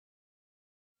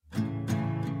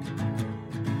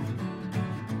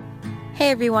Hey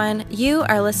everyone, you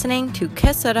are listening to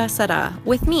Que Sera Sera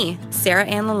with me, Sarah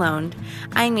Ann Lalonde.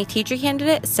 I am a teacher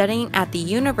candidate studying at the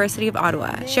University of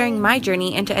Ottawa, sharing my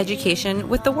journey into education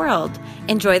with the world.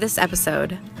 Enjoy this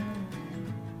episode.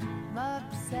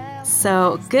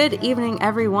 So, good evening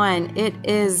everyone. It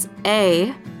is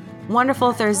a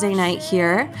wonderful Thursday night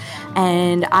here,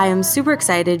 and I am super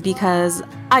excited because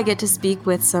I get to speak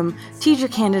with some teacher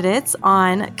candidates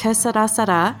on Que Sera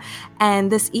Sera,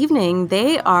 and this evening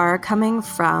they are coming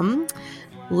from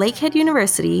Lakehead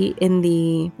University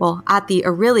at the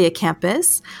Aurelia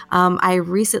campus. I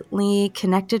recently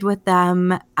connected with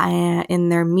them in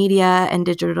their media and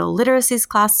digital literacies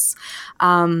class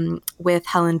with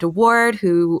Helen DeWard,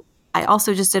 who I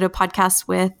also just did a podcast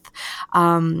with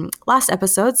last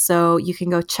episode, so you can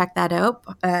go check that out,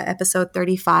 episode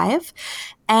 35.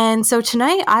 And so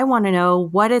tonight I want to know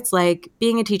what it's like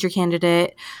being a teacher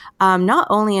candidate, not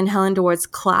only in Helen DeWard's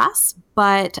class,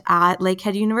 but at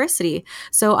Lakehead University.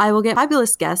 So I will get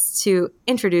fabulous guests to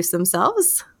introduce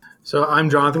themselves. So I'm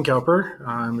Jonathan Kelper.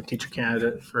 I'm a teacher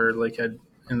candidate for Lakehead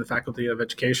in the Faculty of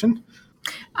Education.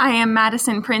 I am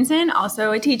Madison Princeton,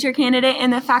 also a teacher candidate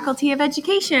in the Faculty of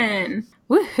Education.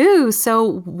 Woohoo!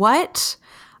 So what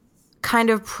kind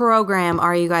of program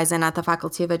are you guys in at the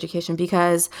Faculty of Education?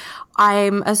 Because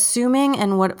I'm assuming,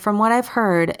 and from what I've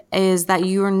heard, is that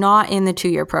you're not in the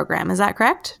 2-year program. Is that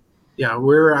correct? Yeah,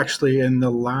 we're actually in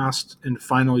the last and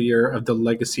final year of the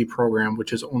Legacy program,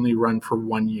 which is only run for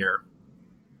 1 year.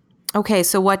 Okay,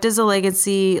 so what does a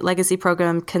Legacy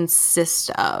program consist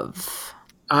of?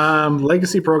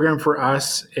 Legacy program for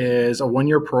us is a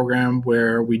 1-year program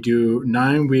where we do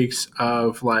 9 weeks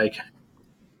of like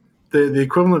the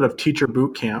equivalent of teacher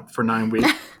boot camp for 9 weeks.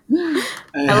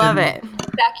 I love it.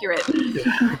 It's accurate.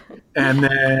 Yeah. And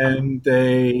then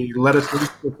they let us leave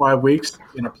for 5 weeks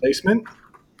in a placement.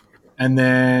 And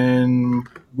then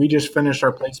we just finished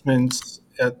our placements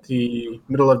at the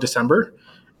middle of December.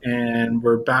 And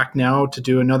we're back now to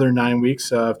do another 9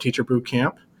 weeks of teacher boot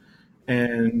camp.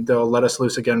 And they'll let us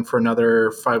loose again for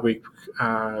another 5-week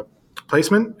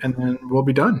placement, and then we'll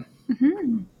be done.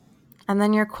 Mm-hmm. And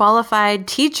then you're qualified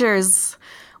teachers.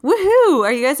 Woohoo!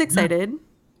 Are you guys excited? Yeah,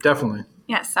 definitely.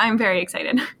 Yes, I'm very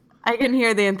excited. I can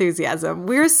hear the enthusiasm.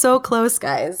 We're so close,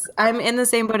 guys. I'm in the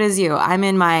same boat as you. I'm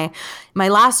in my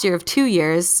last year of 2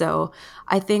 years, so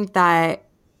I think that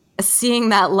seeing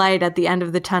that light at the end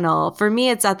of the tunnel, for me,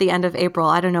 it's at the end of April.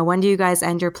 I don't know. When do you guys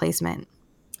end your placement?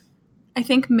 I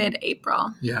think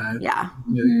mid-April. Yeah.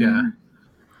 Mm-hmm.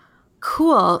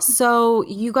 Cool. So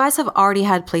you guys have already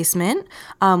had placement,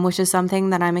 which is something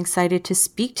that I'm excited to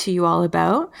speak to you all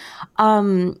about.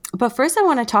 But first, I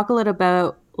want to talk a little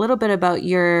bit about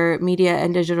your media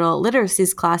and digital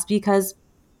literacies class, because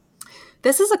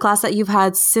this is a class that you've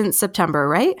had since September,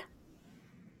 right?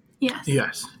 Yes.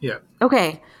 Yes. Yeah.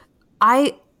 Okay.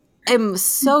 I am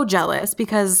so jealous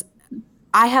because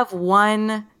I have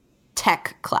one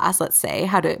tech class, let's say,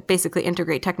 how to basically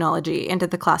integrate technology into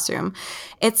the classroom.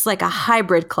 It's like a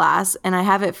hybrid class, and I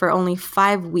have it for only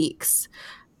 5 weeks.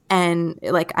 And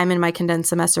like I'm in my condensed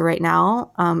semester right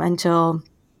now until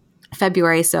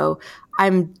February. So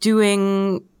I'm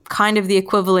doing kind of the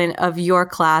equivalent of your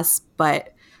class,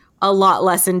 but a lot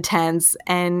less intense.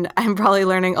 And I'm probably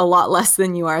learning a lot less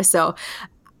than you are. So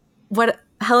what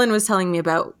Helen was telling me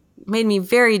about made me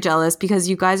very jealous because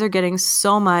you guys are getting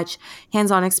so much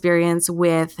hands-on experience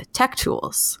with tech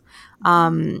tools,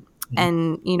 and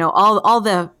you know all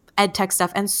the ed tech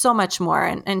stuff and so much more,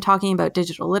 and talking about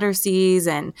digital literacies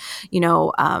and you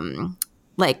know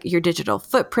like your digital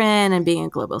footprint and being a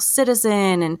global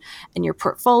citizen and your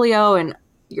portfolio and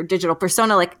your digital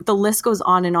persona. Like the list goes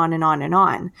on and on and on and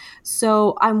on.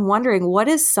 So I'm wondering, what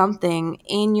is something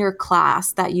in your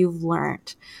class that you've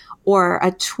learned, or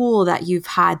a tool that you've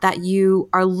had that you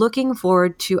are looking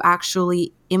forward to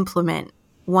actually implement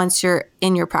once you're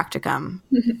in your practicum?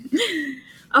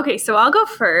 Okay, so I'll go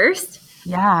first.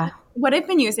 Yeah. What I've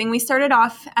been using, we started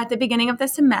off at the beginning of the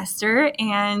semester,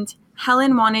 and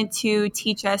Helen wanted to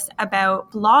teach us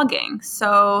about blogging.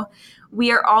 So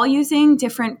we are all using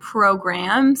different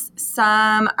programs.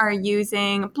 Some are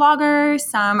using Blogger,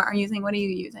 some are using, what are you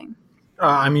using?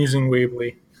 I'm using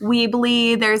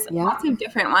Weebly, there's lots of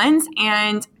different ones.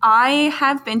 And I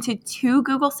have been to 2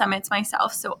 Google Summits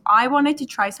myself. So I wanted to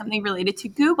try something related to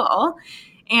Google.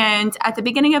 And at the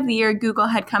beginning of the year, Google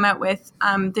had come out with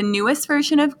the newest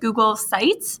version of Google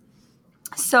Sites.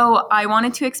 So I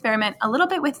wanted to experiment a little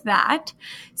bit with that.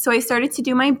 So I started to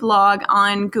do my blog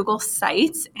on Google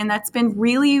Sites, and that's been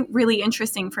really, really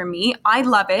interesting for me. I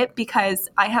love it because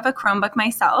I have a Chromebook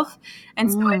myself.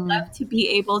 And so I love to be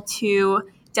able to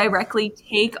directly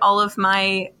take all of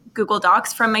my Google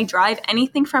Docs from my drive,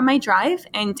 anything from my drive,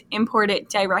 and import it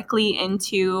directly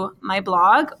into my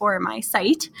blog or my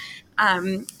site.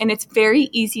 And it's very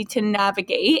easy to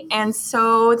navigate. And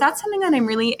so that's something that I'm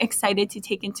really excited to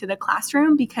take into the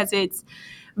classroom because it's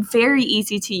very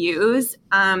easy to use,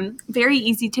 very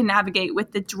easy to navigate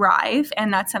with the drive.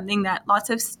 And that's something that lots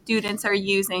of students are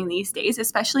using these days,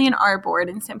 especially in our board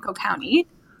in Simcoe County.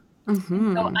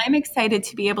 So I'm excited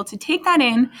to be able to take that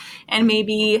in, and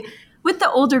maybe with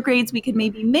the older grades, we could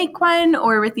maybe make one,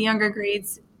 or with the younger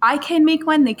grades, I can make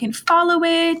one, they can follow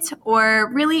it,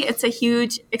 or really it's a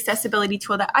huge accessibility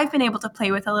tool that I've been able to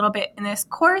play with a little bit in this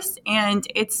course, and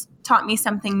it's taught me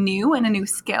something new and a new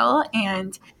skill.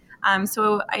 And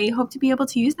so I hope to be able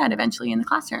to use that eventually in the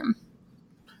classroom.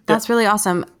 That's really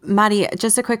awesome. Maddie,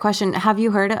 just a quick question. Have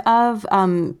you heard of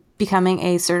becoming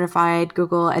a certified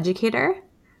Google educator?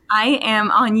 I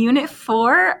am on Unit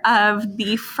 4 of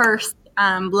the first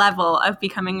level of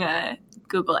becoming a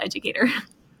Google educator.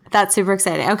 That's super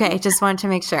exciting. Okay, just wanted to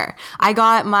make sure.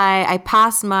 I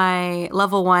passed my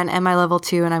level 1 and my level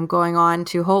 2, and I'm going on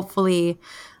to hopefully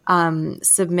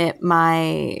submit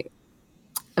my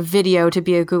video to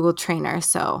be a Google trainer.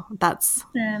 So that's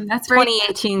very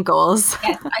 2018 goals.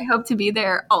 Yes, I hope to be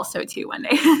there also too one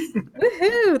day.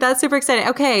 Woohoo! That's super exciting.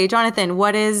 Okay, Jonathan,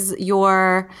 what is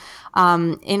your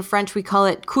in French we call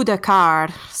it coup de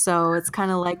cœur. So it's kind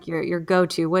of like your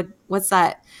go-to. What's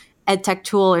that ed tech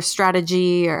tool or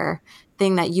strategy or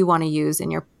thing that you want to use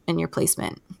in your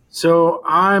placement? So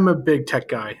I'm a big tech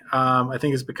guy. I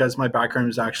think it's because my background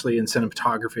was actually in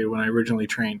cinematography when I originally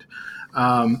trained.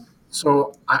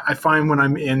 So I find when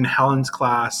I'm in Helen's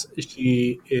class,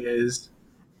 she is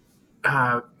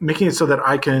making it so that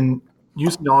I can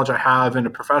use the knowledge I have in a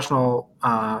professional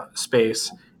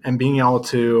space and being able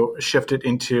to shift it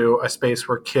into a space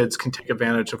where kids can take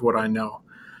advantage of what I know.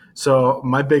 So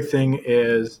my big thing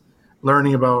is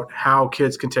learning about how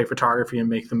kids can take photography and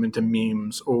make them into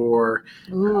memes, or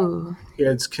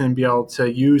kids can be able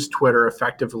to use Twitter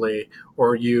effectively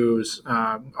or use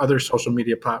other social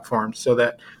media platforms so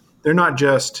that they're not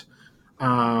just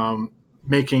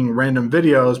making random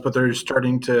videos, but they're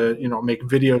starting to, make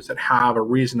videos that have a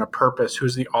reason, a purpose.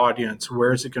 Who's the audience?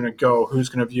 Where is it going to go? Who's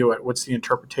going to view it? What's the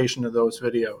interpretation of those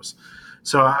videos?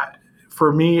 So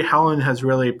for me, Helen has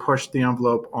really pushed the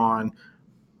envelope on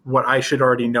what I should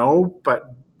already know,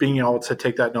 but being able to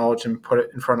take that knowledge and put it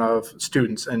in front of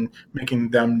students and making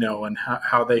them know and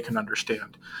how they can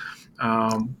understand.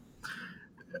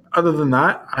 Other than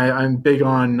that, I'm big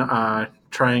on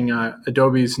trying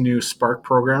Adobe's new Spark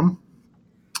program.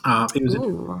 It was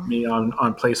me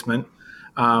on placement.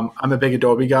 I'm a big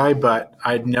Adobe guy, but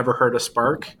I'd never heard of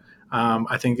Spark.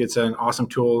 I think it's an awesome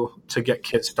tool to get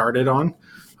kids started on.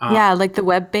 Like the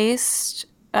web-based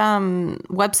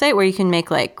website where you can make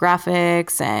like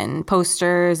graphics and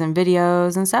posters and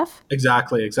videos and stuff.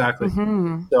 Exactly.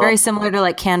 Mm-hmm. So, very similar to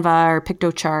like Canva or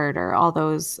PictoChart or all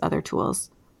those other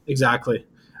tools. Exactly.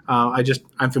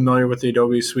 I'm familiar with the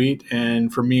Adobe suite,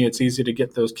 and for me, it's easy to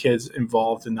get those kids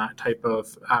involved in that type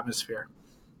of atmosphere.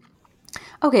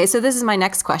 Okay, so this is my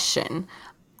next question.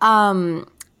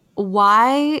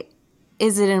 Why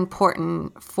is it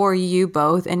important for you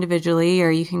both individually,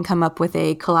 or you can come up with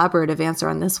a collaborative answer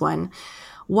on this one?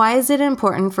 Why is it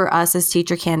important for us as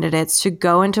teacher candidates to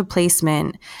go into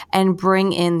placement and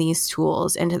bring in these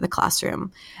tools into the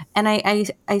classroom? And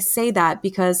I say that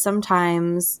because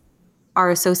sometimes our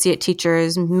associate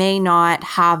teachers may not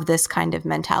have this kind of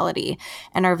mentality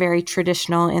and are very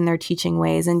traditional in their teaching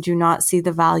ways and do not see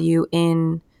the value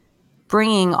in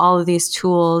bringing all of these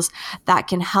tools that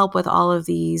can help with all of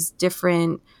these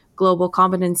different global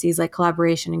competencies like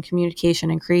collaboration and communication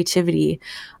and creativity.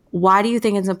 Why do you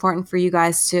think it's important for you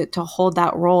guys to hold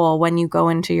that role when you go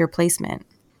into your placement?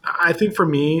 I think for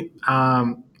me,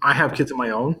 I have kids of my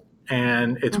own,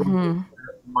 and it's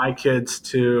my kids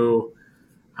to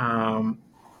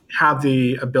have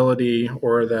the ability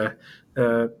or the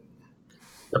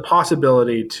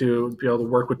possibility to be able to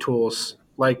work with tools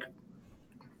like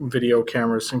video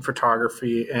cameras and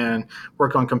photography and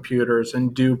work on computers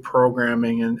and do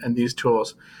programming and these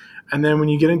tools. And then when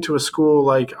you get into a school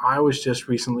like I was just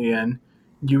recently in,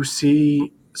 you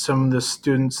see some of the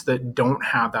students that don't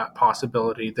have that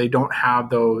possibility. They don't have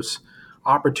those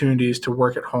opportunities to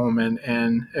work at home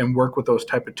and work with those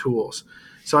type of tools.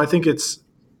 So I think it's,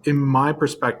 in my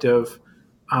perspective,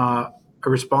 a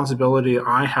responsibility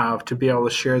I have to be able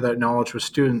to share that knowledge with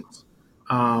students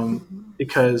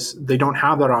because they don't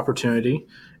have that opportunity.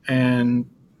 And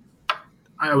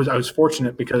I was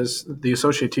fortunate because the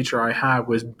associate teacher I had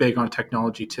was big on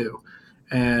technology too.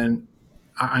 And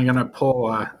I'm going to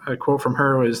pull a quote from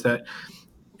her, is that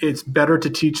it's better to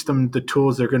teach them the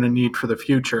tools they're going to need for the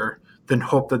future than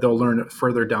hope that they'll learn it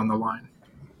further down the line.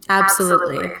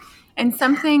 Absolutely. And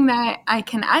something that I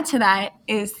can add to that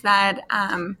is that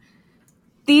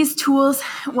these tools,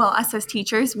 well, us as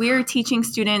teachers, we're teaching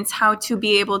students how to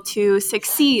be able to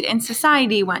succeed in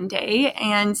society one day.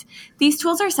 And these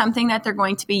tools are something that they're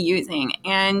going to be using.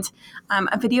 And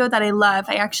a video that I love,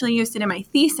 I actually used it in my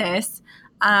thesis,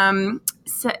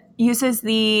 uses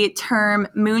the term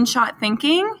moonshot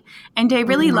thinking. And I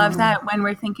really love that when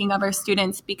we're thinking of our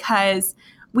students, because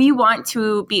we want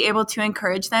to be able to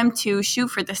encourage them to shoot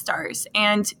for the stars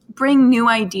and bring new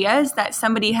ideas that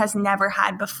somebody has never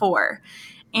had before.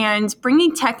 And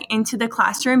bringing tech into the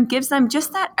classroom gives them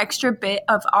just that extra bit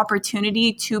of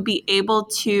opportunity to be able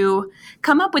to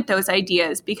come up with those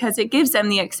ideas, because it gives them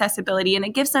the accessibility and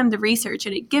it gives them the research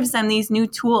and it gives them these new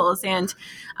tools. And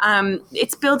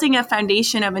it's building a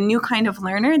foundation of a new kind of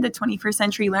learner, the 21st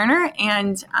century learner,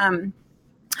 and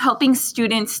helping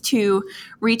students to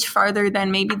reach farther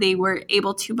than maybe they were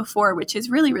able to before, which is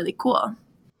really, really cool.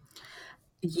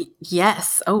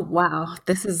 Yes. Oh, wow.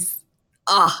 This is,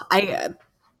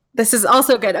 this is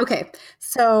also good. Okay.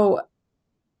 So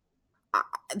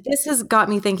this has got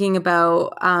me thinking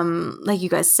about, like you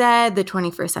guys said, the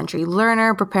 21st century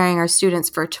learner, preparing our students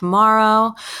for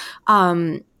tomorrow.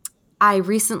 I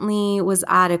recently was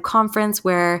at a conference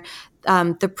where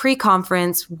the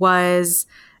pre-conference was,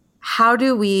 how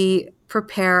do we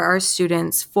prepare our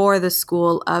students for the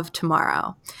school of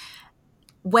tomorrow?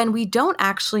 When we don't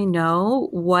actually know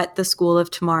what the school of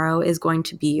tomorrow is going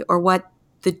to be or what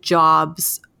the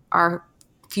jobs our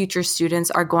future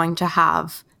students are going to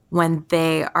have when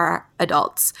they are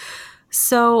adults.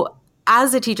 So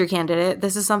as a teacher candidate,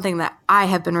 this is something that I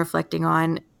have been reflecting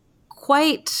on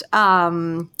quite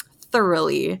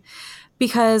thoroughly,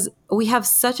 because we have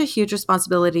such a huge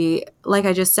responsibility, like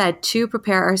I just said, to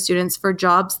prepare our students for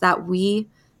jobs that we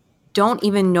don't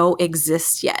even know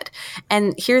exist yet.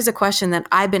 And here's a question that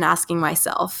I've been asking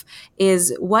myself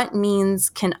is, what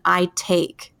means can I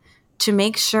take to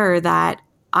make sure that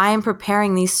I'm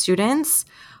preparing these students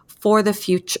for the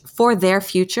future, for their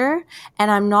future,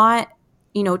 and I'm not,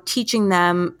 teaching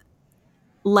them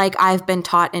like I've been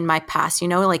taught in my past,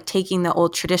 like taking the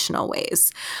old traditional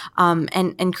ways,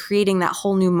 and creating that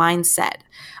whole new mindset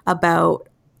about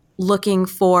looking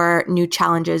for new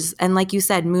challenges. And like you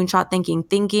said, moonshot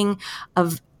thinking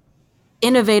of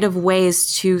innovative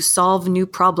ways to solve new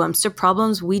problems, to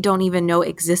problems we don't even know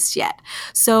exist yet.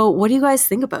 So what do you guys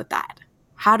think about that?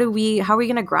 How are we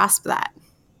going to grasp that?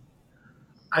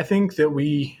 I think that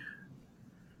we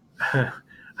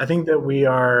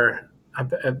are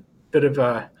a bit of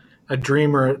a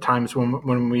dreamer at times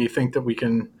when we think that we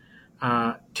can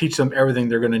teach them everything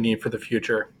they're going to need for the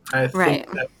future. I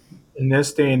think that in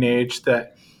this day and age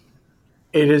that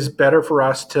it is better for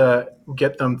us to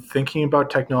get them thinking about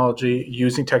technology,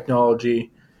 using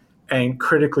technology, and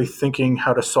critically thinking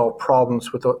how to solve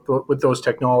problems with those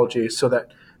technologies, so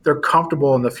that they're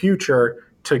comfortable in the future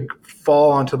to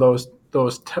fall onto those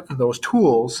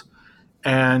tools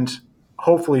and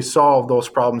hopefully solve those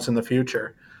problems in the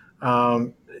future.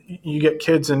 You get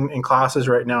kids in classes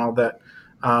right now that,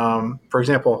 for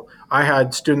example, I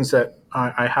had students that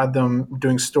I had them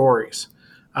doing stories.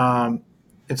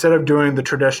 Instead of doing the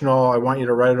traditional, I want you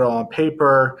to write it all on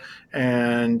paper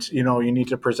and, you need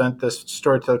to present this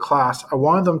story to the class. I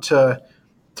wanted them to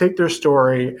take their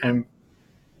story and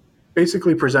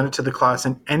basically present it to the class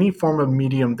in any form of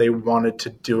medium they wanted to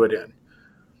do it in.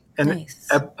 And Nice.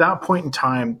 At that point in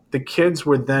time, the kids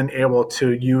were then able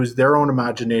to use their own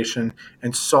imagination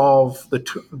and solve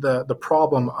the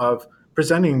problem of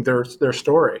presenting their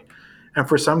story. And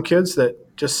for some kids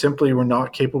that just simply were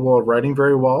not capable of writing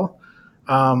very well,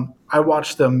 I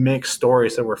watched them make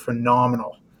stories that were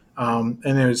phenomenal. And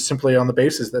it was simply on the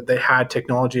basis that they had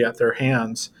technology at their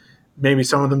hands. Maybe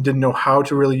some of them didn't know how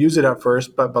to really use it at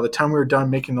first, but by the time we were done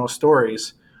making those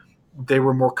stories, they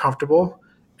were more comfortable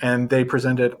and they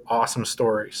presented awesome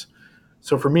stories.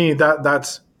 So for me,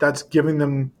 that's giving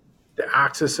them the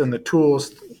access and the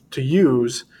tools to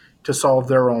use to solve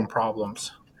their own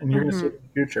problems. And you're going to see it in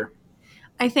the future.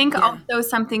 I think also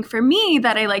something for me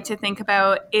that I like to think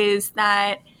about is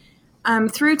that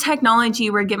through technology,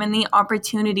 we're given the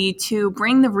opportunity to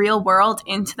bring the real world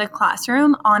into the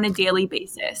classroom on a daily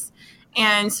basis.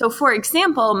 And so, for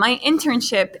example, my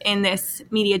internship in this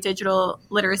media digital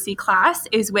literacy class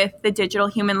is with the Digital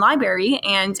Human Library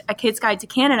and A Kid's Guide to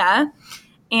Canada.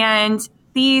 And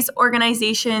these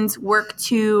organizations work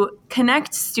to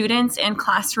connect students and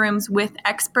classrooms with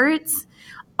experts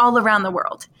all around the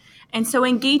world. And so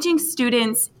engaging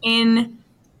students in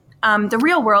the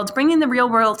real world, bringing the real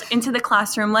world into the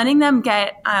classroom, letting them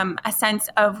get a sense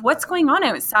of what's going on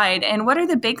outside and what are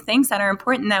the big things that are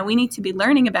important that we need to be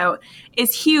learning about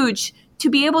is huge to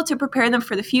be able to prepare them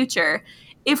for the future.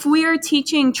 If we are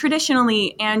teaching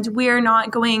traditionally and we're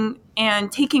not going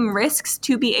and taking risks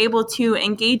to be able to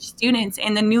engage students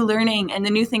in the new learning and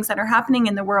the new things that are happening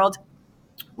in the world,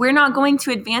 we're not going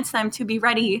to advance them to be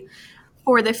ready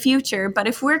for the future. But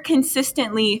if we're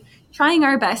consistently trying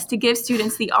our best to give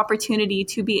students the opportunity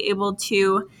to be able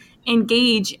to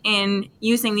engage in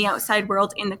using the outside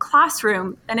world in the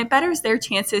classroom, then it betters their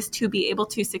chances to be able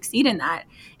to succeed in that.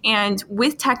 And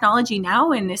with technology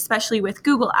now, and especially with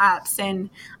Google Apps and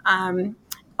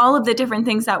all of the different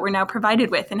things that we're now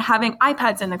provided with, and having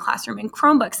iPads in the classroom and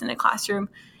Chromebooks in the classroom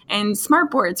and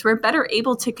smart boards, we're better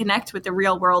able to connect with the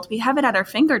real world. We have it at our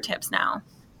fingertips now.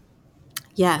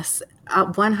 Yes,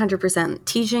 100%.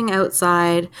 Teaching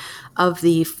outside of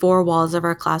the four walls of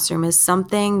our classroom is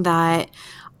something that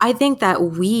I think that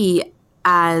we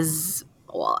as,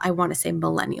 well, I want to say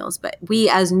millennials, but we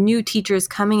as new teachers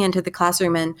coming into the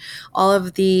classroom and all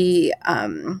of the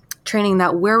training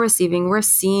that we're receiving, we're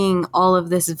seeing all of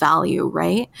this value,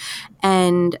 right?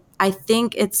 And I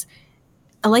think it's,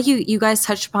 like you guys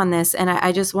touched upon this, and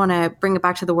I just want to bring it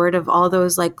back to the word of all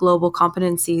those like global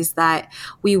competencies that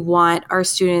we want our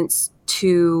students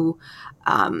to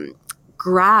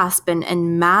grasp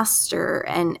and master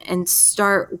and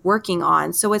start working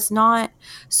on. So it's not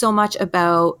so much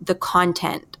about the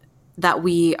content that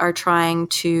we are trying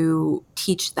to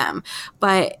teach them,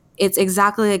 but it's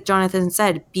exactly like Jonathan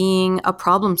said, being a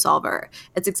problem solver.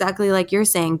 It's exactly like you're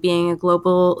saying, being a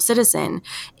global citizen.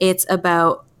 It's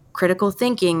about critical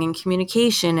thinking and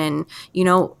communication and,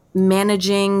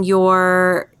 managing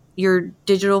your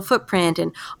digital footprint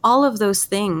and all of those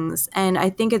things. And I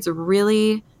think it's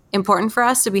really important for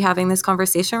us to be having this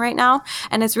conversation right now.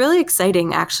 And it's really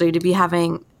exciting actually to be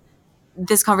having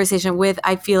this conversation with,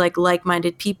 I feel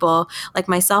like-minded people like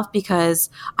myself, because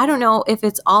I don't know if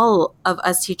it's all of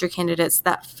us teacher candidates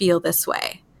that feel this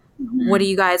way. Mm-hmm.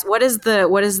 What is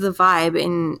the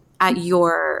vibe at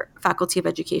your Faculty of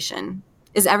Education?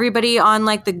 Is everybody on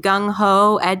like the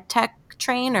gung-ho ed tech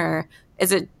train, or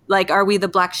is it like, are we the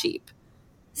black sheep?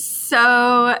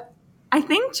 So I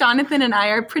think Jonathan and I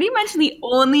are pretty much the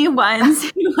only ones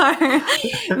who are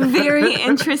very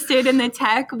interested in the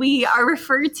tech. We are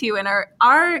referred to in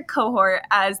our cohort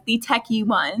as the techie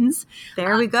ones.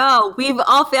 There we go. We've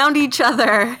all found each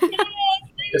other.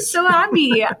 Yes, so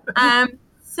happy.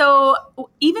 So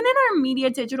even in our media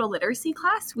digital literacy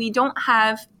class, we don't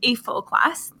have a full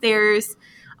class. There's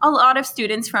a lot of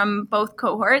students from both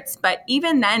cohorts, but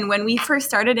even then, when we first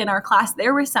started in our class,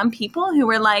 there were some people who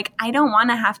were like, I don't want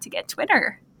to have to get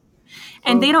Twitter.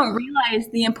 And they don't realize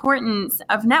the importance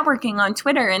of networking on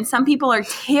Twitter. And some people are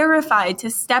terrified to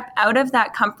step out of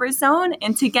that comfort zone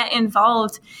and to get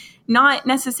involved, not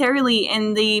necessarily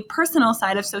in the personal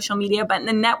side of social media, but in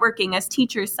the networking as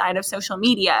teachers side of social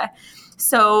media.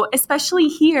 So especially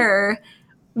here,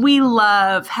 we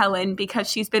love Helen because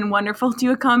she's been wonderful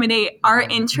to accommodate our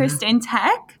interest in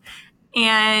tech.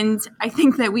 And I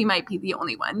think that we might be the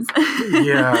only ones.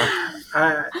 Yeah.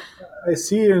 I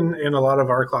see in a lot of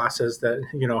our classes that,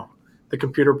 the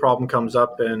computer problem comes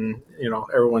up and,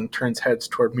 everyone turns heads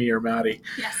toward me or Maddie.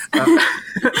 Yes.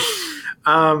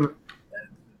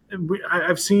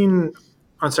 I've seen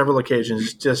on several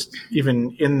occasions, just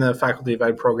even in the Faculty of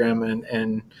Ed program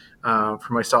and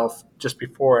for myself just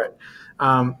before it,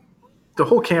 the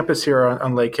whole campus here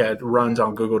on Lakehead runs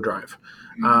on Google Drive.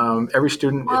 Every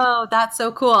student. Oh, that's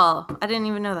so cool. I didn't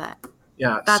even know that.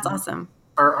 Yeah. That's awesome.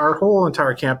 Our whole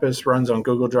entire campus runs on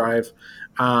Google Drive.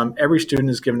 Every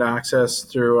student is given access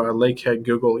through a Lakehead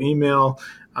Google email.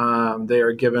 They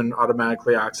are given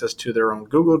automatically access to their own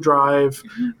Google Drive.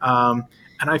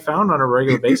 And I found on a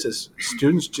regular basis,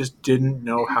 students just didn't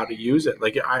know how to use it.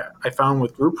 Like I found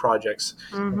with group projects,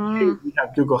 hey, we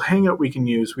have Google Hangout we can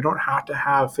use. We don't have to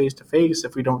have face-to-face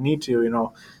if we don't need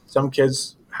to. Some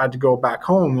kids had to go back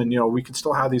home and, we could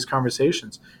still have these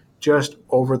conversations just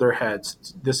over their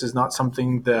heads. This is not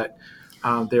something that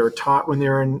they were taught when they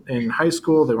were in high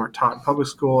school. They weren't taught in public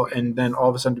school. And then all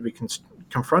of a sudden to be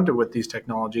confronted with these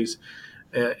technologies,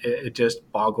 it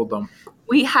just boggled them.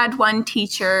 We had one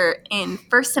teacher in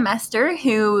first semester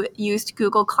who used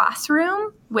Google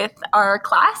Classroom with our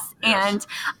class, and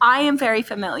I am very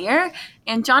familiar,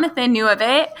 and Jonathan knew of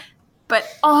it, but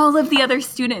all of the other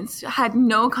students had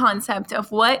no concept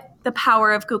of what the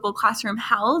power of Google Classroom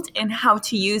held and how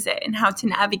to use it and how to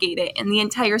navigate it. And the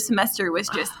entire semester was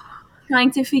just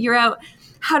trying to figure out,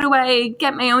 how do I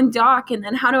get my own doc, and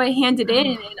then how do I hand it in?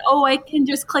 And I can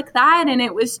just click that. And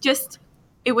it was just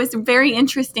it was very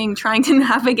interesting trying to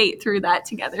navigate through that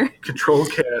together. Control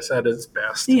chaos at its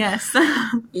best. Yes.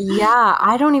 Yeah,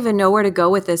 I don't even know where to go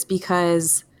with this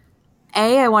because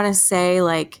I want to say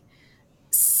like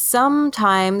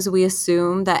sometimes we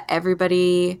assume that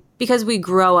everybody, because we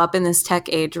grow up in this tech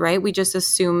age, right? We just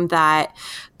assume that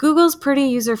Google's pretty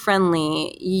user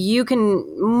friendly. You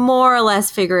can more or less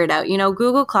figure it out.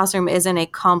 Google Classroom isn't a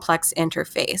complex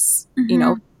interface.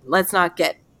 Let's not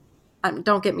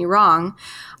don't get me wrong.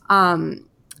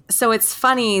 So it's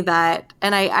funny that,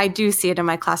 and I do see it in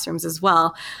my classrooms as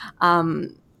well.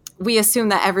 We assume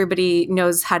that everybody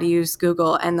knows how to use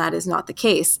Google, and that is not the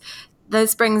case.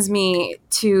 This brings me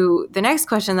to the next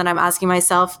question that I'm asking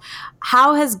myself.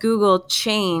 How has Google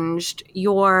changed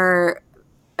your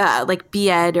like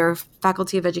BEd or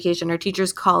Faculty of Education or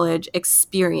Teachers College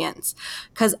experience?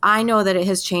 Because I know that it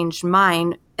has changed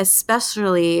mine,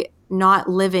 especially not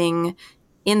living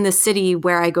in the city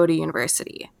where I go to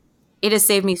university. It has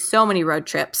saved me so many road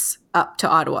trips up to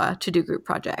Ottawa to do group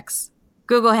projects.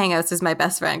 Google Hangouts is my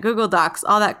best friend. Google Docs,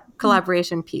 all that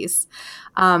collaboration piece.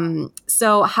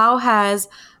 So how has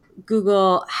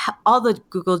all the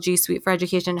Google G Suite for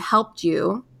Education helped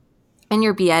you in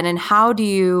your BEd, and how do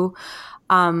you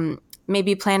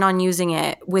maybe plan on using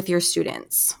it with your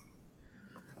students?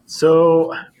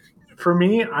 So for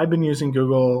me, I've been using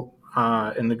Google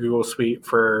in the Google Suite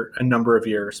for a number of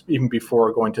years, even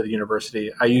before going to the university.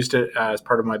 I used it as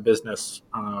part of my business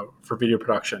for video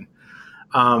production.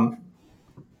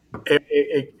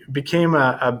 It became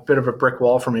a bit of a brick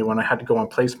wall for me when I had to go on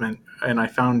placement, and I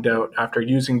found out after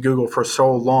using Google for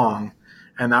so long,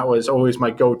 and that was always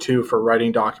my go-to for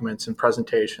writing documents and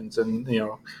presentations, and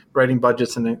writing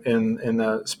budgets in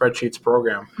the spreadsheets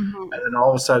program. Mm-hmm. And then all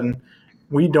of a sudden,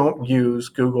 we don't use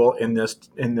Google in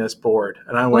this board.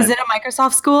 And I Was went, it a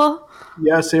Microsoft school?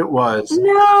 yes, it was.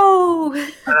 No.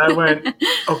 And I went,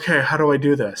 okay, how do I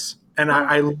do this? And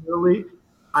I literally,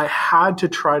 I had to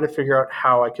try to figure out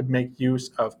how I could make use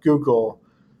of Google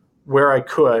where I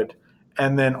could,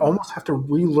 and then almost have to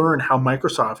relearn how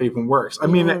Microsoft even works. I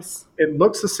mean, Yes. it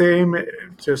looks the same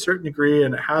to a certain degree,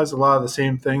 and it has a lot of the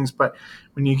same things, but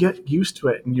when you get used to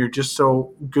it and you're just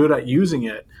so good at using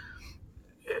it,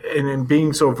 and in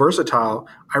being so versatile,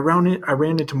 I ran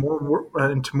into more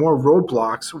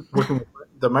roadblocks working with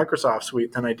the Microsoft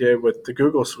suite than I did with the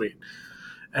Google suite.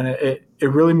 And it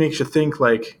really makes you think,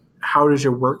 like, how does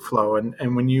your workflow,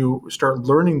 and when you start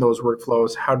learning those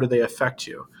workflows, how do they affect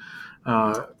you?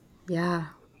 Yeah.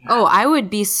 Oh, I would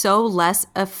be so less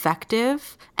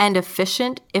effective and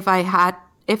efficient if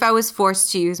I was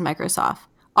forced to use Microsoft.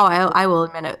 Oh, I will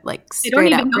admit it, like They don't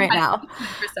straight even up know right how to now.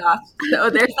 use Microsoft, so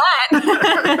there's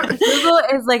that.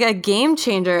 Google is like a game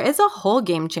changer. It's a whole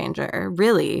game changer,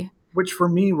 really. Which for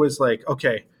me was like,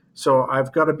 okay, so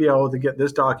I've got to be able to get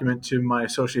this document to my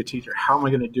associate teacher. How am I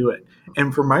going to do it?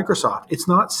 And for Microsoft, it's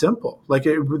not simple. Like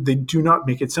they do not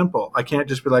make it simple. I can't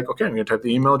just be like, okay, I'm going to type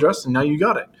the email address and now you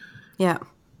got it. Yeah.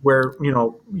 Where,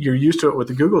 you're used to it with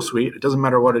the Google Suite. It doesn't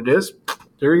matter what it is.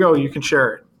 There you go. You can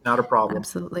share it. Not a problem.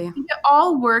 Absolutely. It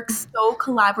all works so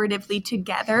collaboratively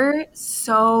together,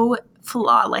 so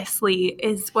flawlessly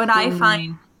is what I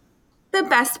find the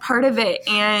best part of it.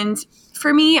 And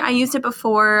for me, I used it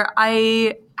before.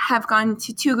 I have gone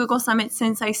to 2 Google Summits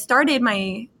since I started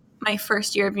my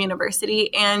first year of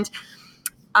university. And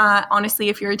honestly,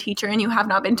 if you're a teacher and you have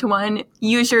not been to one,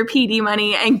 use your PD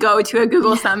money and go to a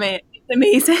Google Summit. It's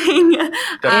amazing.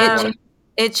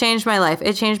 It changed my life.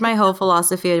 It changed my whole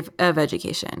philosophy of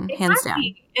education, hands down.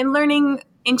 And learning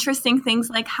interesting things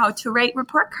like how to write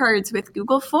report cards with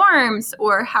Google Forms,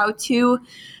 or how to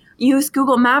use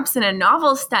Google Maps in a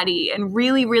novel study, and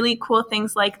really, really cool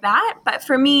things like that. But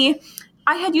for me,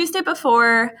 I had used it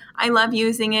before. I love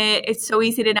using it. It's so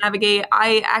easy to navigate.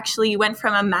 I actually went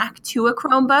from a Mac to a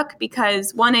Chromebook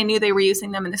because, one, I knew they were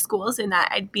using them in the schools and that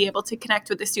I'd be able to connect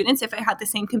with the students if I had the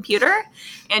same computer.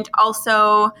 And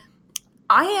also,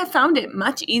 I have found it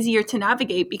much easier to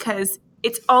navigate because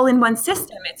it's all in one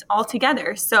system. It's all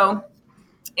together. So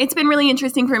it's been really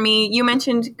interesting for me. You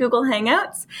mentioned Google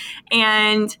Hangouts,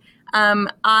 and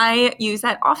I use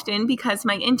that often because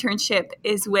my internship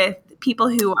is with people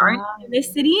who aren't in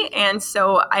this city. And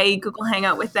so I Google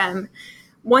Hangout with them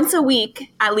once a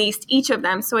week, at least, each of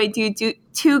them. So I do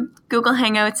 2 Google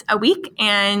Hangouts a week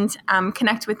and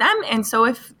connect with them. And so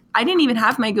if I didn't even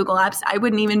have my Google apps, I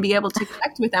wouldn't even be able to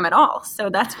connect with them at all. So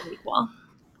that's really cool.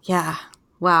 Yeah.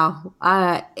 Wow.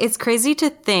 It's crazy to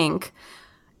think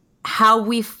how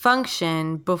we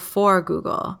function before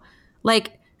Google.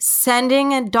 Like,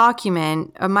 sending a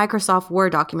document, a Microsoft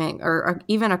Word document, or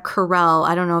even a Corel.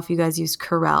 I don't know if you guys use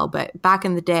Corel, but back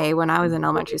in the day when I was in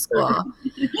elementary school,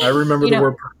 I remember you the know,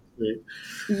 word perfect.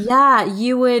 yeah,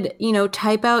 you would,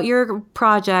 type out your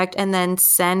project and then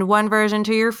send one version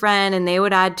to your friend and they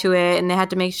would add to it and they had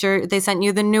to make sure they sent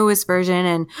you the newest version.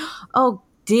 And oh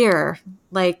dear,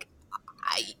 like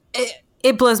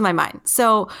it blows my mind.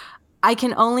 So I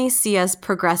can only see us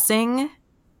progressing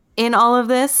in all of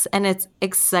this, and it's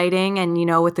exciting. And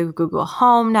with the Google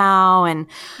Home now, and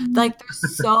like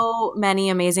there's so many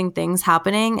amazing things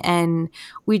happening, and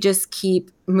we just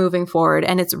keep moving forward,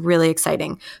 and it's really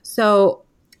exciting. So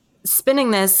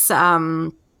spinning this,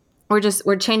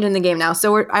 we're changing the game now.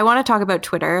 So I want to talk about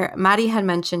Twitter. Maddie had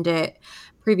mentioned it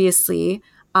previously,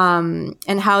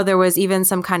 and how there was even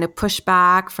some kind of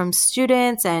pushback from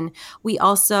students, and we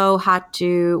also had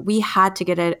to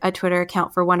get a Twitter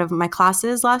account for one of my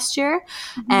classes last year,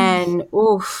 and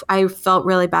oof, I felt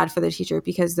really bad for the teacher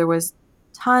because there was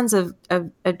tons of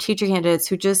teacher candidates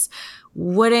who just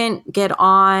wouldn't get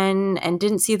on and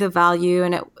didn't see the value,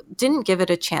 and it didn't give it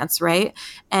a chance, right?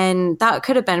 And that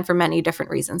could have been for many different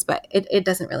reasons, but it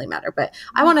doesn't really matter. But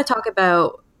I want to talk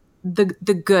about the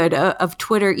good of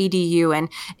Twitter EDU, and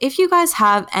if you guys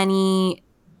have any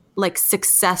like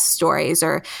success stories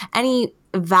or any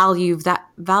value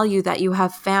that you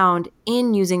have found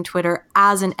in using Twitter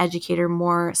as an educator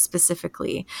more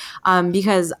specifically,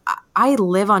 because I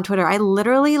live on Twitter. I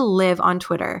literally live on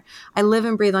Twitter. I live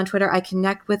and breathe on Twitter. I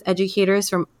connect with educators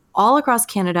from all across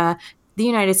Canada, the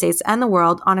United States, and the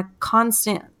world on a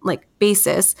constant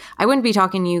basis. I wouldn't be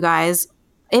talking to you guys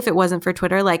if it wasn't for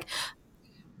Twitter.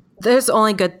 There's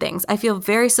only good things. I feel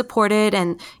very supported,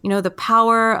 and the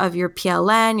power of your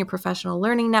PLN, your professional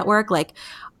learning network.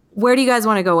 Where do you guys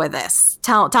want to go with this?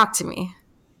 Talk to me.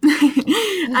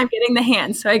 I'm getting the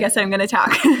hand, so I guess I'm going to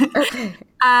talk. Okay.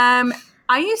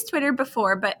 I used Twitter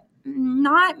before, but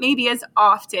not maybe as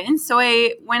often. So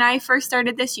when I first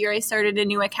started this year, I started a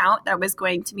new account that was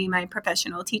going to be my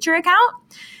professional teacher account.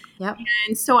 Yep.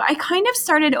 And so I kind of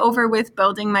started over with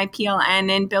building my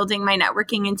PLN and building my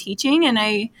networking and teaching. And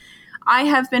I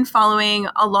have been following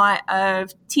a lot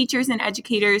of teachers and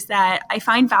educators that I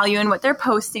find value in what they're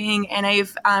posting. And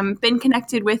I've been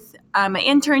connected with my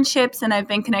internships, and I've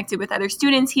been connected with other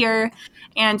students here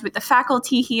and with the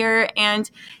faculty here. And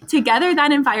together,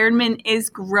 that environment is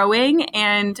growing,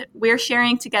 and we're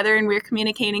sharing together and we're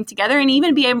communicating together. And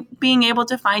even being able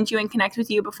to find you and connect with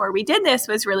you before we did this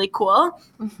was really cool.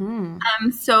 Mm-hmm.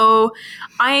 So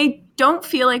I don't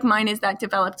feel like mine is that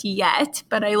developed yet,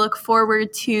 but I look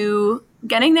forward to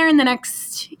getting there in the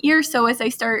next year or so as I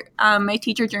start my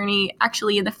teacher journey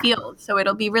actually in the field. So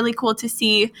it'll be really cool to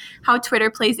see how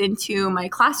Twitter plays into my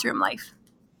classroom life.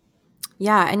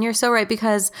 Yeah, and you're so right,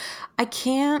 because I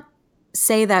can't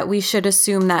say that we should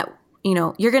assume that,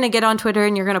 you're going to get on Twitter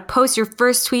and you're going to post your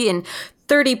first tweet and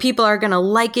 30 people are going to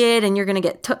like it and you're going to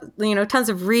get tons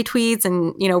of retweets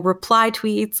and reply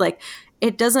tweets.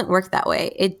 It doesn't work that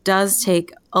way. It does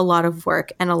take a lot of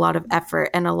work and a lot of effort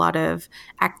and a lot of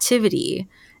activity.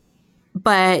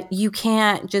 But you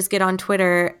can't just get on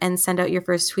Twitter and send out your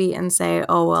first tweet and say,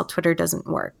 oh, well, Twitter doesn't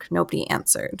work. Nobody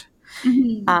answered.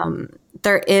 Mm-hmm.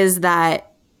 There is that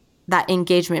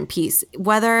engagement piece.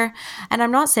 And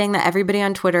I'm not saying that everybody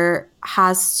on Twitter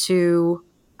has to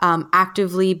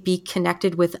actively be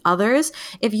connected with others.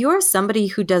 If you're somebody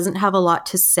who doesn't have a lot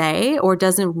to say or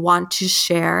doesn't want to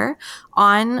share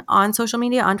on social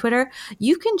media, on Twitter,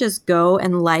 you can just go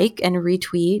and like and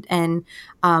retweet and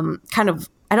kind of,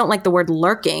 I don't like the word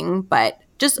lurking, but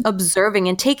just observing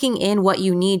and taking in what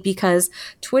you need, because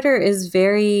Twitter is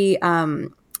very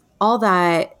all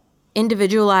that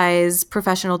individualized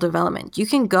professional development. You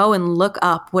can go and look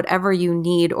up whatever you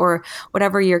need or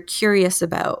whatever you're curious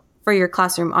about for your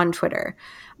classroom on Twitter,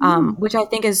 which I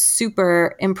think is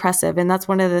super impressive. And that's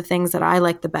one of the things that I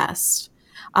like the best.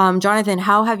 Jonathan,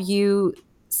 how have you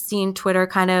seen Twitter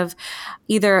kind of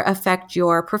either affect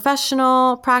your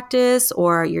professional practice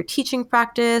or your teaching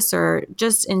practice or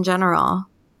just in general?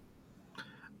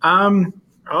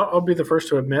 I'll be the first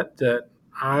to admit that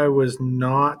I was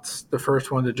not the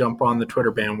first one to jump on the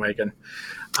Twitter bandwagon.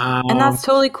 And that's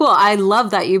totally cool. I love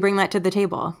that you bring that to the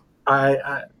table.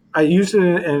 I used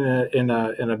it in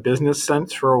a business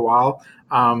sense for a while.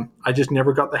 I just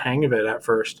never got the hang of it at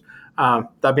first.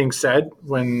 That being said,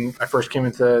 when I first came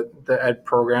into the ed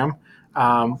program,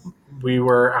 we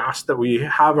were asked that we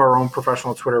have our own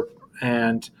professional Twitter,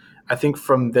 and I think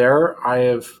from there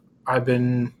I've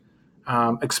been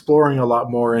exploring a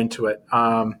lot more into it.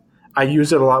 I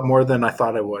use it a lot more than I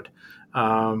thought I would.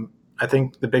 I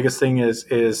think the biggest thing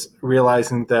is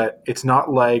realizing that it's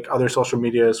not like other social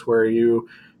medias where you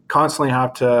constantly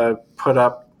have to put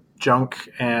up junk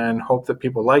and hope that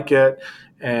people like it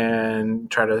and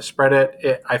try to spread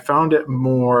it. I found it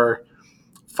more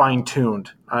fine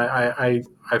tuned. I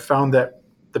found that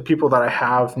the people that I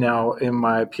have now in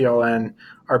my PLN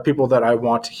are people that I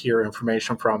want to hear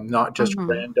information from, not just Mm-hmm.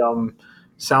 random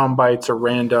sound bites or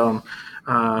random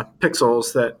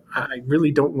pixels that I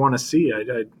really don't want to see.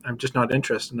 I'm just not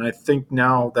interested. And I think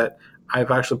now that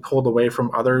I've actually pulled away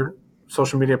from other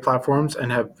social media platforms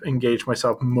and have engaged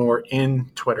myself more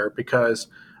in Twitter because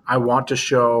I want to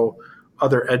show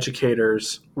other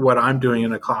educators what I'm doing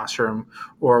in a classroom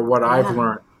or what I've Yeah.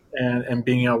 learned and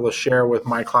being able to share with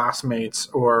my classmates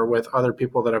or with other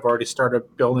people that I've already started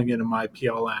building into my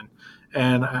PLN.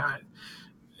 And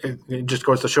it just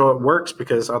goes to show it works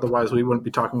because otherwise we wouldn't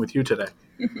be talking with you today.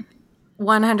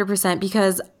 100%,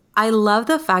 because I love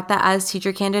the fact that as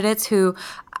teacher candidates who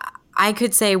I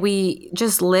could say we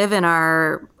just live in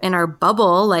our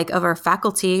bubble, like, of our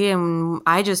faculty, and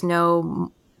I just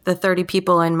know the 30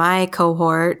 people in my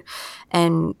cohort,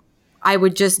 and I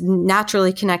would just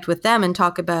naturally connect with them and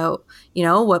talk about,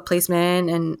 what placement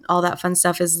and all that fun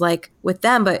stuff is like with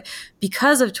them. But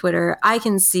because of Twitter, I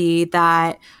can see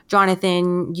that,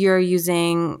 Jonathan, you're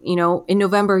using, in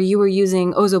November, you were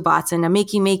using Ozobots and a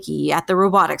Makey at the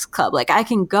robotics club. Like, I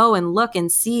can go and look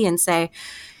and see and say,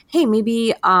 hey,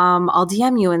 maybe I'll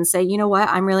DM you and say, you know what,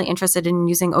 I'm really interested in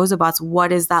using Ozobots.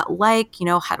 What is that like?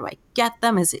 How do I get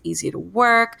them? Is it easy to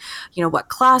work? What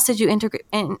class did you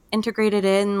integrate it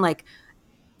in? Like,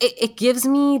 it gives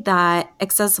me that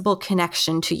accessible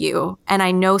connection to you. And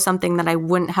I know something that I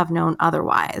wouldn't have known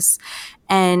otherwise.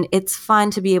 And it's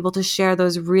fun to be able to share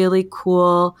those really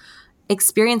cool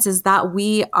experiences that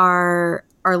we are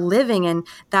living and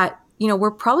that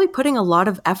we're probably putting a lot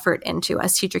of effort into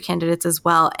as teacher candidates as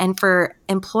well, and for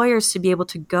employers to be able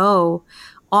to go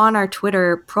on our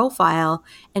Twitter profile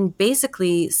and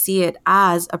basically see it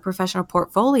as a professional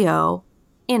portfolio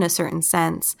in a certain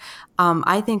sense.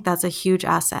 I think that's a huge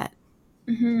asset.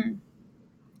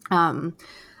 Mm-hmm.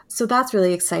 So that's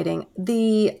really exciting.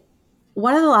 The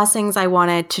One of the last things I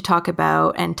wanted to talk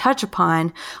about and touch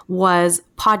upon was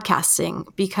podcasting,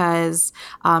 because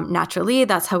naturally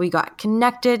that's how we got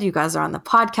connected. You guys are on the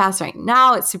podcast right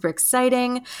now. It's super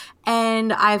exciting.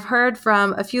 And I've heard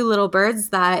from a few little birds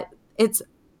that it's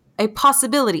a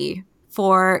possibility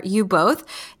for you both,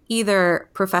 either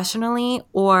professionally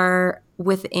or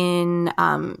within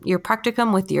your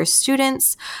practicum with your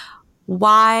students.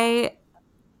 Why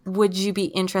would you be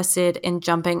interested in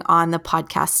jumping on the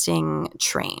podcasting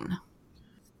train?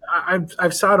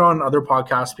 I've sat on other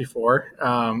podcasts before.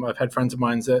 I've had friends of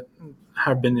mine that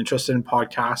have been interested in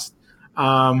podcasts.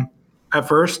 Um, at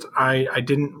first, I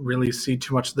didn't really see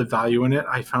too much of the value in it.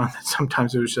 I found that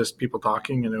sometimes it was just people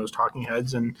talking and it was talking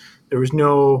heads, and there was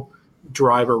no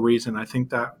drive or reason. I think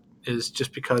that is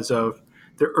just because of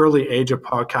the early age of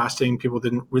podcasting. People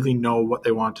didn't really know what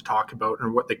they wanted to talk about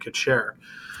or what they could share.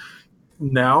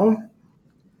 Now,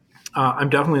 I'm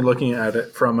definitely looking at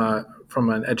it from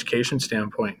an education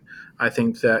standpoint. I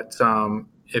think that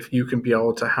if you can be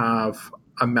able to have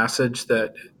a message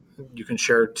that you can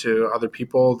share to other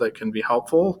people that can be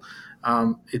helpful,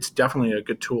 it's definitely a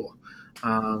good tool,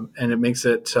 and it makes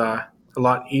it a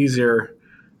lot easier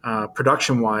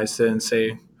production wise than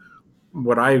say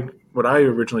what I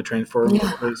originally trained for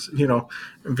Yeah. was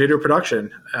video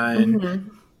production and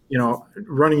Mm-hmm.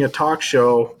 running a talk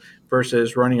show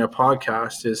versus running a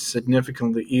podcast is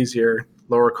significantly easier,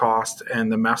 lower cost,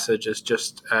 and the message is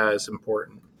just as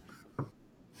important.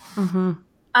 Mm-hmm.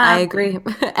 I Um, agree.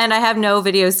 And I have no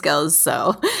video skills,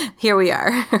 so here we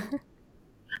are.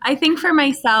 I think for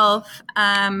myself,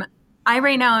 I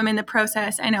right now am in the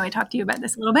process, I know I talked to you about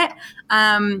this a little bit,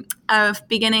 of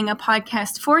beginning a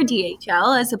podcast for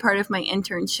DHL as a part of my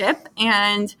internship.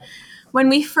 And when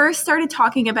we first started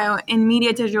talking about in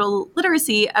media digital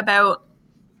literacy about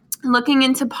looking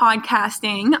into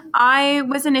podcasting, I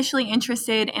was initially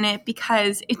interested in it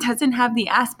because it doesn't have the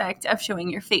aspect of showing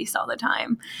your face all the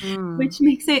time, Mm. which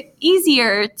makes it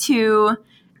easier to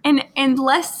and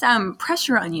less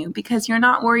pressure on you because you're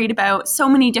not worried about so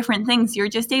many different things. You're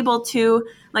just able to,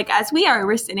 like as we are,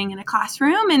 we're sitting in a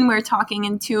classroom and we're talking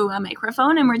into a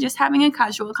microphone and we're just having a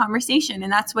casual conversation,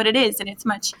 and that's what it is. And it's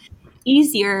much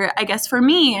easier, I guess, for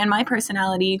me and my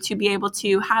personality to be able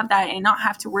to have that and not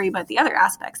have to worry about the other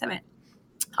aspects of it.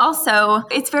 Also,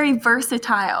 it's very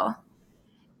versatile.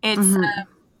 It's Mm-hmm.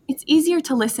 it's easier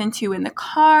to listen to in the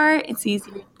car. It's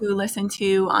easier to listen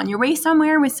to on your way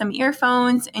somewhere with some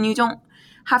earphones, and you don't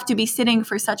have to be sitting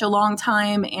for such a long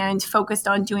time and focused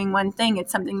on doing one thing.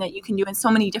 It's something that you can do in so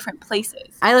many different places.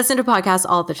 I listen to podcasts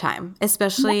all the time,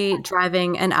 especially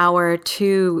driving an hour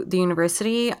to the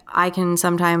university. I can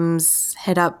sometimes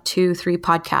hit up 2-3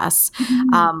 podcasts,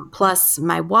 plus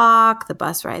my walk, the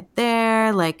bus ride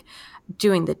there, like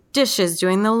doing the dishes,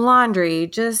 doing the laundry,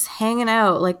 just hanging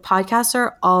out. Like podcasts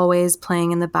are always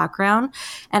playing in the background.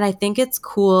 And I think it's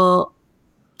cool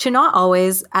to not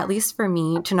always, at least for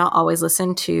me, to not always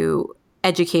listen to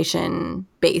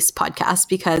education-based podcasts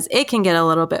because it can get a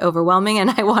little bit overwhelming and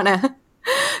I want to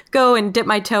go and dip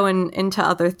my toe into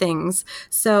other things.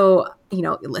 So,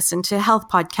 listen to health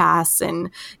podcasts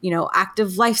and,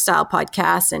 active lifestyle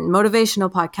podcasts and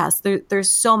motivational podcasts. There's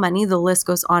so many, the list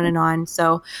goes on and on.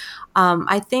 So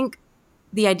I think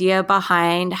the idea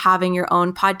behind having your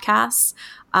own podcasts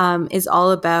is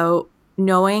all about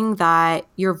knowing that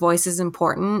your voice is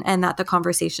important and that the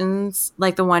conversations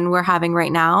like the one we're having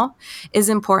right now is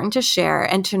important to share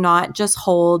and to not just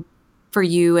hold for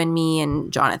you and me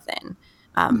and Jonathan,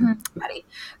 Maddie.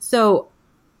 So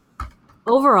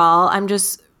overall, I'm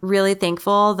just really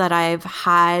thankful that I've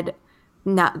had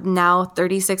now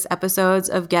 36 episodes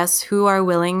of guests who are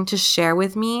willing to share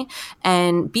with me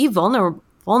and be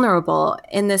vulnerable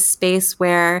in this space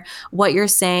where what you're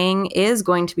saying is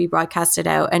going to be broadcasted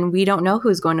out and we don't know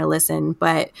who's going to listen,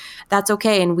 but that's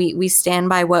okay. And we stand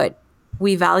by what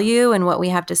we value and what we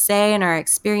have to say and our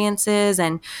experiences.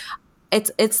 And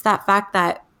it's that fact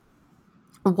that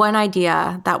one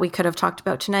idea that we could have talked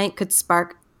about tonight could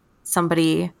spark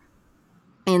somebody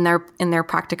in their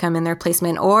practicum, in their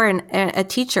placement, or a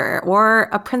teacher or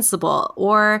a principal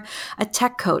or a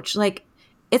tech coach. Like,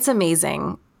 it's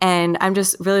amazing. And I'm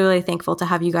just really, really thankful to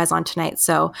have you guys on tonight.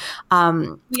 So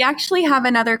we actually have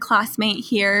another classmate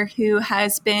here who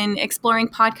has been exploring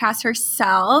podcasts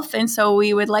herself. And so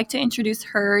we would like to introduce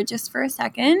her just for a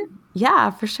second.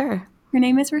 Yeah, for sure. Her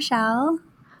name is Rochelle.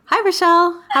 Hi,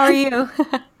 Rochelle. How are you?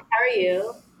 How are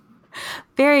you?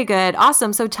 Very good.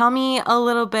 Awesome. So tell me a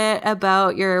little bit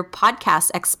about your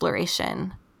podcast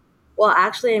exploration. Well,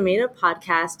 actually, I made a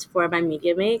podcast for my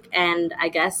media make, and I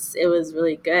guess it was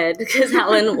really good because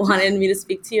Helen wanted me to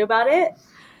speak to you about it.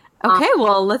 Okay,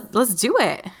 well, let's do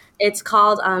it. It's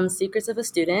called Secrets of a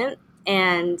Student,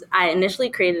 and I initially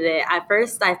created it. At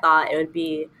first, I thought it would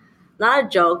be not a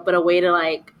joke, but a way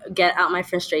to get out my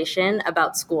frustration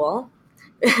about school.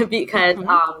 Because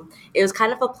it was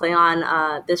kind of a play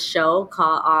on this show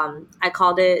called I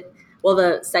called it, well,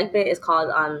 the segment is called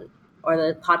or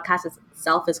the podcast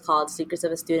itself is called Secrets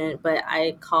of a Student, but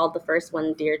I called the first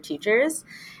one Dear Teachers.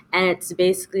 And it's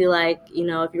basically like,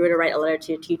 if you were to write a letter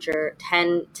to your teacher,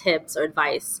 10 tips or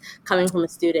advice coming from a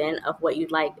student of what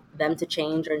you'd like them to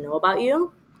change or know about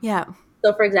you. Yeah.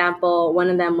 So, for example,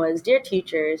 one of them was, Dear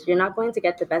teachers, you're not going to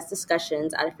get the best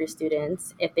discussions out of your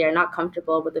students if they are not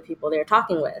comfortable with the people they're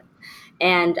talking with.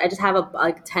 And I just have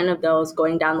 10 of those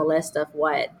going down the list of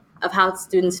how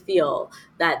students feel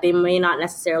that they may not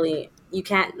necessarily, you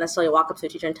can't necessarily walk up to a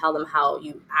teacher and tell them how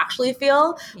you actually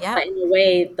feel. Yeah. But in a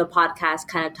way, the podcast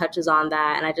kind of touches on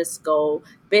that. And I just go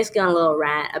basically on a little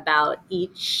rant about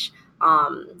each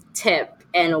tip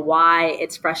and why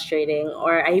it's frustrating.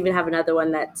 Or I even have another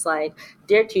one that's like,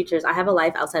 Dear teachers, I have a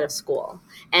life outside of school.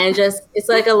 And it's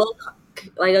like a little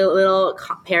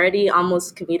parody,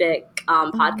 almost comedic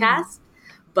podcast.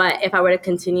 But if I were to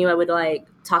continue, I would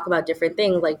talk about different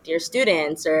things like Dear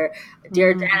students or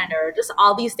Dear janitor, just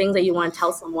all these things that you want to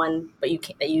tell someone, but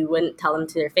that you wouldn't tell them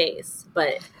to their face.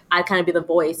 But I'd kind of be the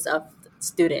voice of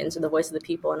students or the voice of the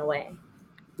people in a way.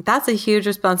 That's a huge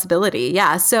responsibility.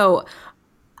 Yeah. So,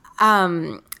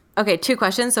 okay, 2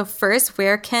 questions. So first,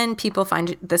 where can people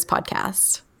find this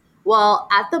podcast? Well,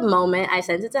 at the moment, I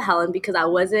sent it to Helen because I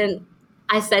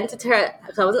sent it to her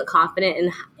because I wasn't confident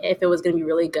in if it was going to be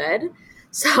really good.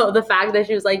 So the fact that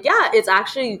she was like, yeah, it's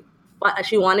actually,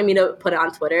 she wanted me to put it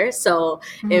on Twitter. So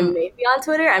it may be on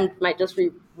Twitter. I might just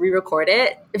re-record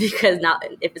it because now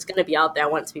if it's going to be out there, I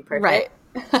want it to be perfect.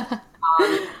 Right.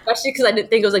 Especially because I didn't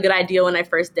think it was a good idea when I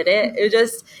first did it. It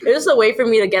was just a way for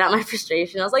me to get out my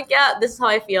frustration. I was like, yeah, this is how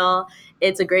I feel.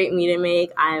 It's a great media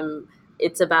make.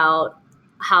 It's about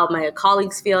how my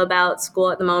colleagues feel about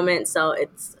school at the moment. So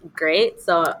it's great.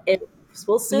 So it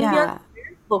will soon be on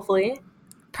Twitter, hopefully.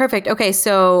 Perfect. Okay.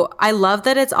 So I love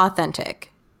that it's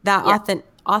authentic. That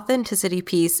authenticity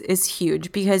piece is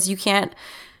huge because you can't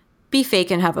be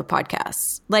fake and have a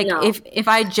podcast. If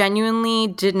I genuinely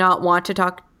did not want to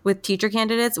talk with teacher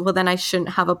candidates, well, then I shouldn't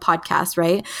have a podcast,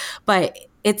 right? But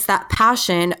it's that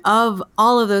passion of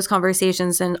all of those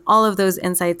conversations and all of those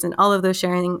insights and all of those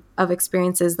sharing of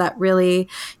experiences that really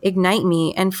ignite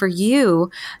me. And for you,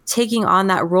 taking on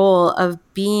that role of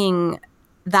being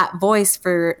that voice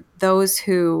for those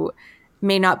who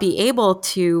may not be able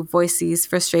to voice these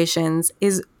frustrations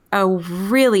is a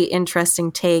really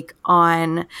interesting take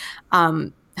on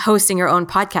hosting your own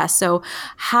podcast. So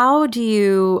how do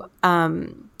you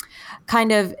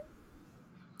kind of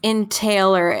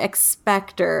entail or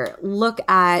expect or look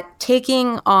at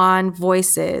taking on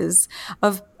voices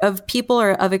of people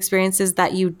or of experiences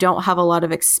that you don't have a lot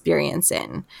of experience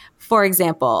in? For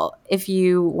example, if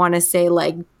you want to say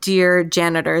like dear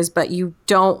janitors, but you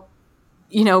don't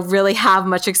really have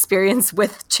much experience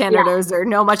with janitors or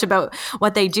know much about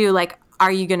what they do, like,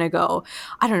 are you going to go,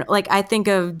 I don't know, like I think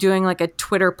of doing like a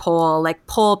Twitter poll, like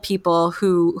poll people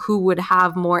who would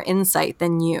have more insight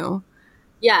than you.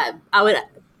 Yeah, I would.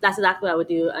 That's exactly what I would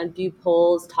do. And do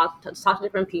polls, talk to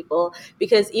different people.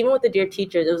 Because even with the Dear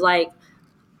Teachers, it was like,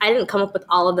 I didn't come up with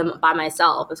all of them by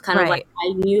myself. It's kind of like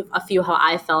I knew a few how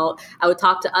I felt. I would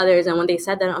talk to others, and when they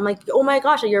said that, I'm like, oh my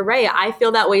gosh, you're right. I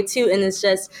feel that way too. And it's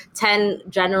just 10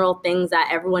 general things that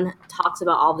everyone talks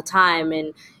about all the time.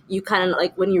 And you kind of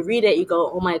like, when you read it, you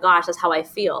go, oh my gosh, that's how I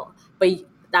feel. But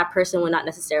that person would not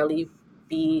necessarily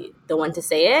be the one to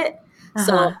say it.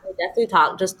 So I would definitely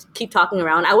just keep talking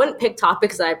around. I wouldn't pick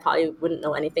topics that I probably wouldn't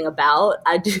know anything about.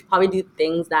 I probably do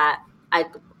things that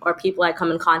or people I come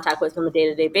in contact with on a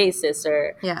day-to-day basis,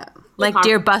 or like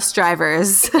dear bus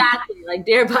drivers. Exactly, like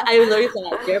I literally say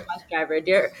like dear bus driver,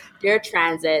 dear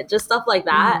transit, just stuff like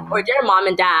that, or dear mom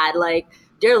and dad, like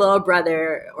dear little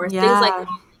brother, or things like that.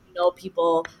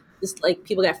 People just like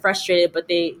people get frustrated, but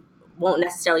they won't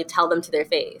necessarily tell them to their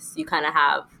face. You kind of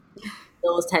have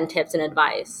those 10 tips and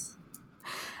advice.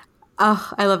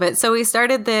 Oh, I love it. So we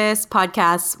started this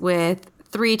podcast with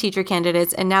 3 teacher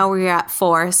candidates, and now we're at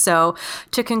 4. So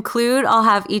to conclude, I'll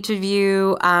have each of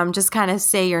you just kind of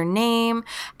say your name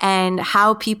and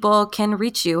how people can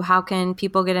reach you. How can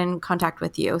people get in contact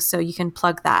with you? So you can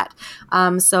plug that.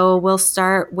 So we'll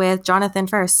start with Jonathan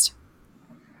first.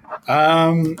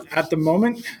 At the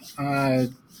moment,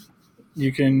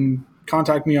 you can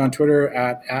contact me on Twitter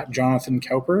at Jonathan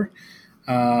Cowper.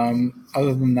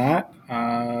 Other than that,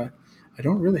 I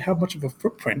don't really have much of a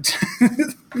footprint.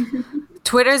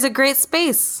 Twitter is a great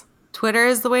space. Twitter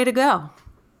is the way to go.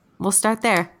 We'll start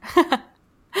there.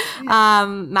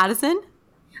 Madison?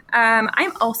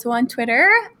 I'm also on Twitter.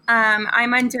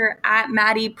 I'm under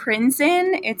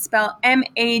 @MaddiePrinzen. It's spelled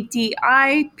MADIPRINZEN.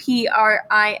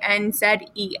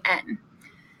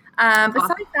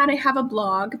 Besides that, I have a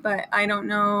blog, but I don't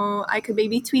know. I could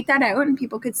maybe tweet that out and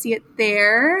people could see it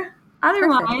there.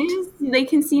 Otherwise, they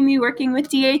can see me working with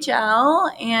DHL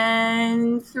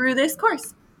and through this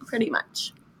course, pretty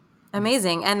much.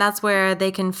 Amazing. And that's where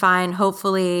they can find,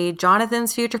 hopefully,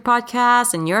 Jonathan's future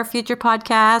podcast and your future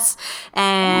podcasts.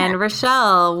 And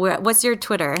Rochelle, what's your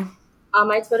Twitter?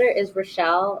 My Twitter is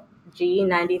Rochelle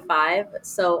G95.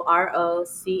 So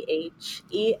ROCHELLE,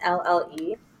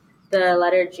 the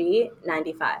letter G,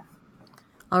 95.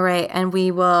 All right. And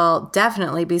we will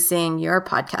definitely be seeing your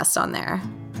podcast on there.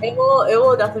 It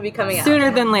will definitely be coming out. Sooner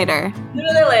than later,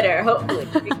 hopefully.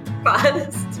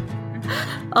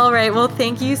 All right. Well,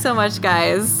 thank you so much,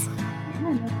 guys.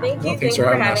 Thank you. Thanks for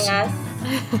having us.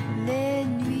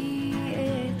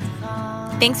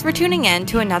 Thanks for tuning in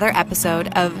to another episode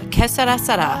of Que Sera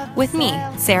Sera with me,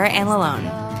 Sarah Ann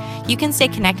Lalonde. You can stay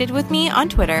connected with me on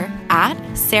Twitter at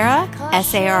Sarah,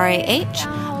 SARAH,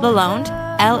 Lalonde,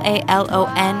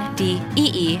 LALONDEE.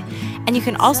 And you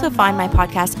can also find my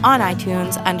podcast on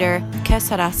iTunes under Que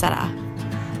Sera Sera.